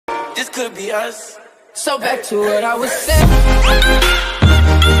this could be us. So back to what I was saying.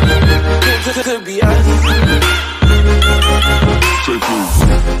 This could be us.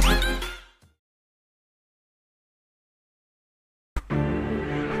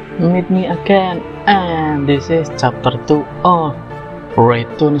 Meet me again, and this is chapter 2 of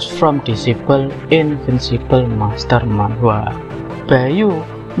Returns from Disciple Invincible Master Manhua. Bayu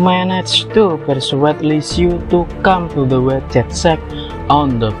managed to persuade Li Xiu to come to the Jet Shack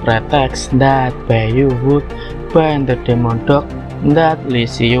on the pretext that Bayu would ban the demon dog that Li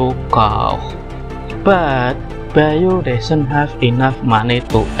Xiu caught. But Bayu doesn't have enough money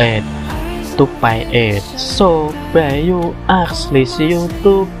to pay it, so Bayu asked Li Xiu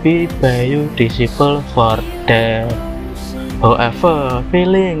to be Bayu's disciple for that. However,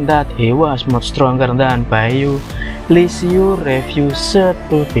 feeling that he was much stronger than Bayu, Li Xiu refused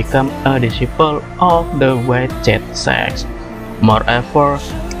to become a disciple of the Jet Shack. Moreover,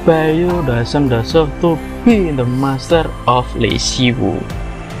 Bayu doesn't deserve to be the master of Li Xiu.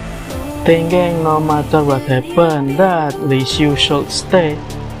 Thinking no matter what happened that Li Xiu should stay,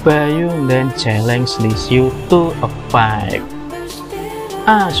 Bayu then challenged Li Xiu to a fight.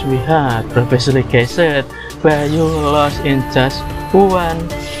 As we had previously guessed, Bayu lost in just one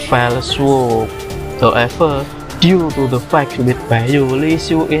fell swoop. However, due to the fight with Bayu, Li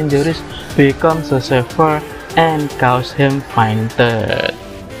Xiu's injuries become severe and caused him fainted.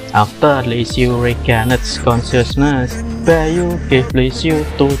 After Li Xiu regained consciousness, Bayu gave Li Xiu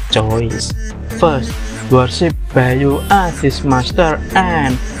two choices. First, worship Bayu as his master,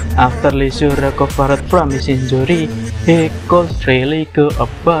 and after Li Xiu recovered from his injury, he could freely go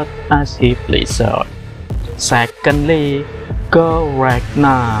about as he pleased. Secondly, go right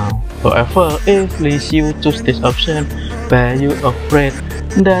now. However, if Li Xiu chooses this option, Bayu afraid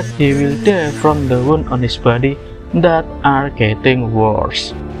that he will die from the wound on his body that are getting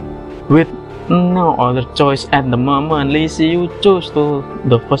worse. With no other choice at the moment, Li Xiu chose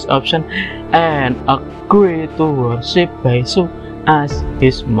the first option and agreed to worship Bayu as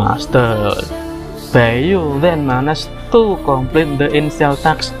his master. Bayu then managed to complete the initial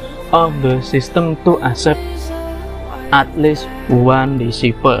task of the system to accept at least one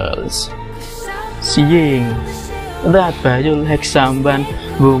disciple. Seeing that Bayu had someone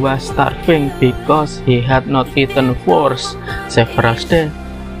who was starving because he had not eaten for several days,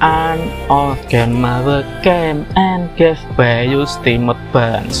 an old grandmother came and gave Bayu steamed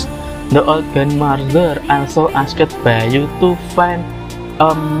buns. The old grandmother also asked Bayu to find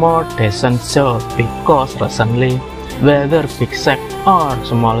a more decent job because recently, whether big shack or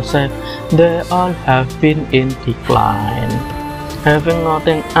small shack, they all have been in decline. Having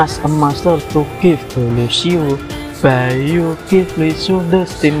nothing as a master to give to Li Xiu, Bayu gave Li Xiu the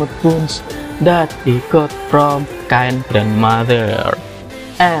steamed buns that he got from kind grandmother.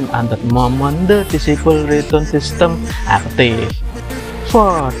 And at that moment, the disciple return system active.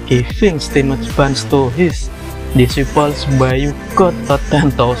 For giving steamed buns to his disciples, Bayu got a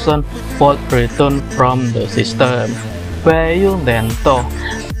 10,000 volt return from the system. Bayu then thought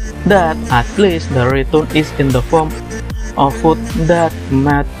that at least the return is in the form of food that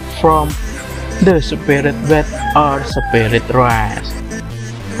made from the spirit bed or spirit rice.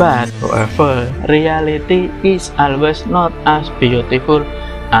 But however, reality is always not as beautiful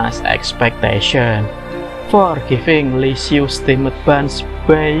as expectation. For giving Li Xiu steamed buns,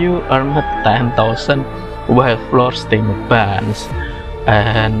 Bayu earned 10,000 wild floor steamed buns.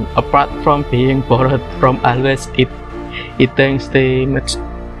 And apart from being bored from always eating steamed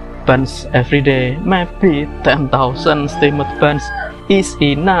buns every day, maybe 10,000 steamed buns is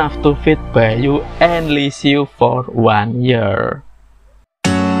enough to feed Bayu and Li Xiu for 1 year.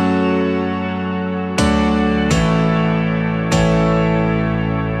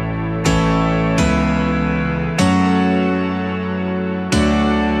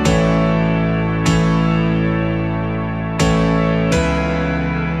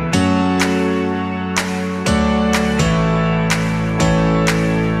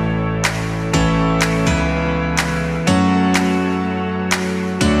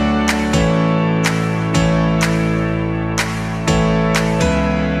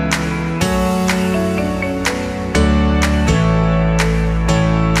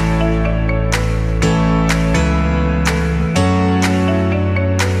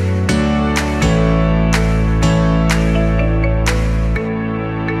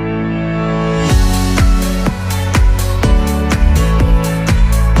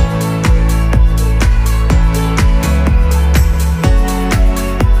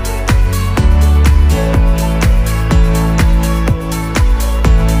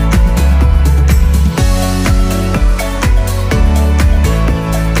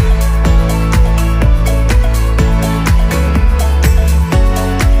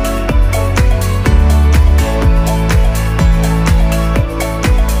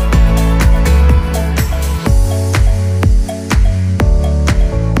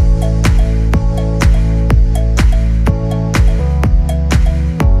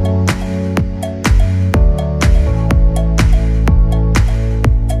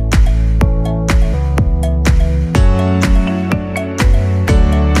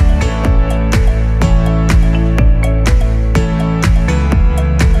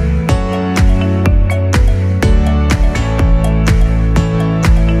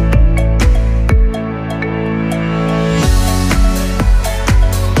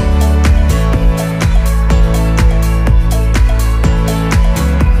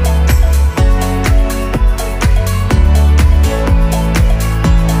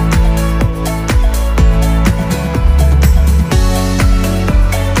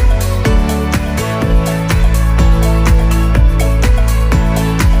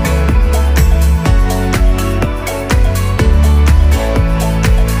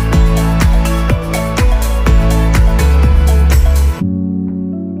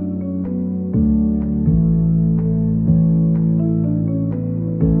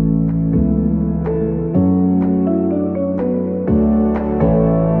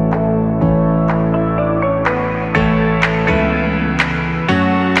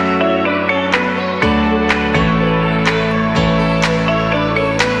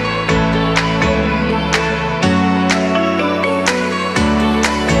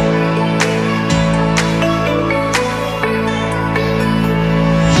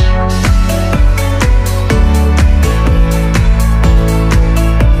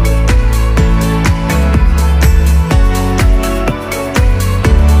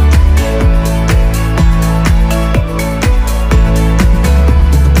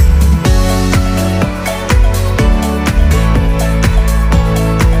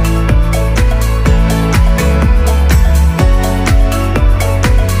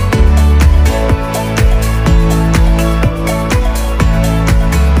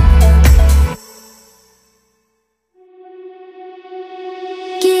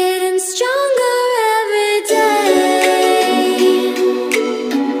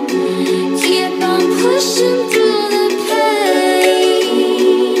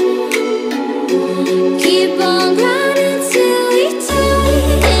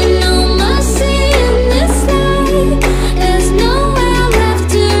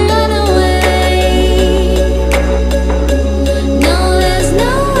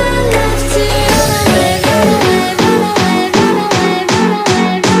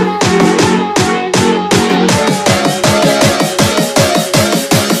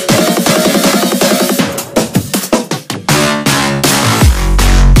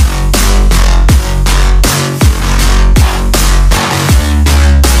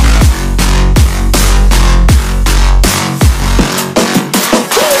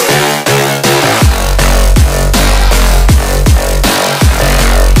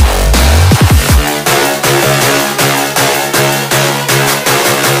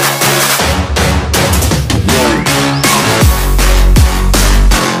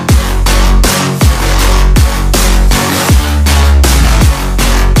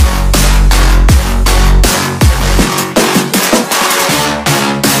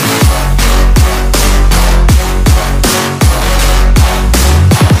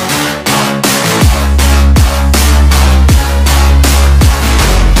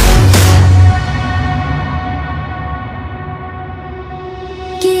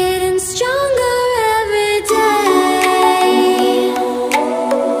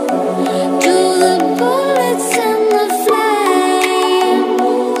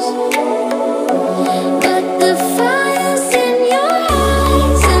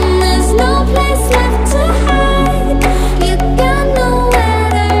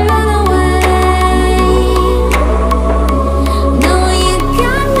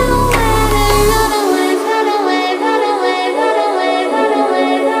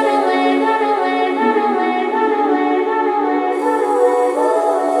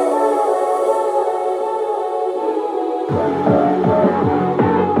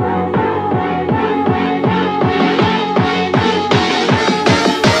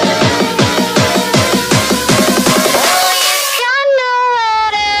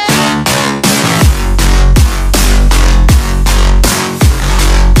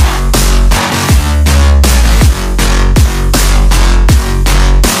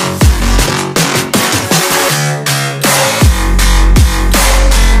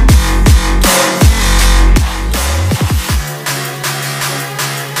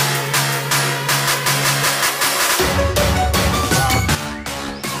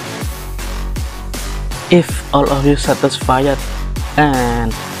 If all of you satisfied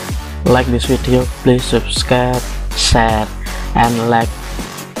and like this video, please subscribe, share, and like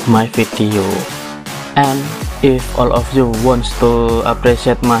my video. And if all of you wants to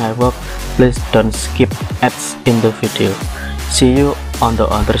appreciate my work, please don't skip ads in the video. See you on the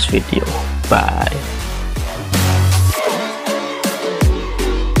others video. Bye.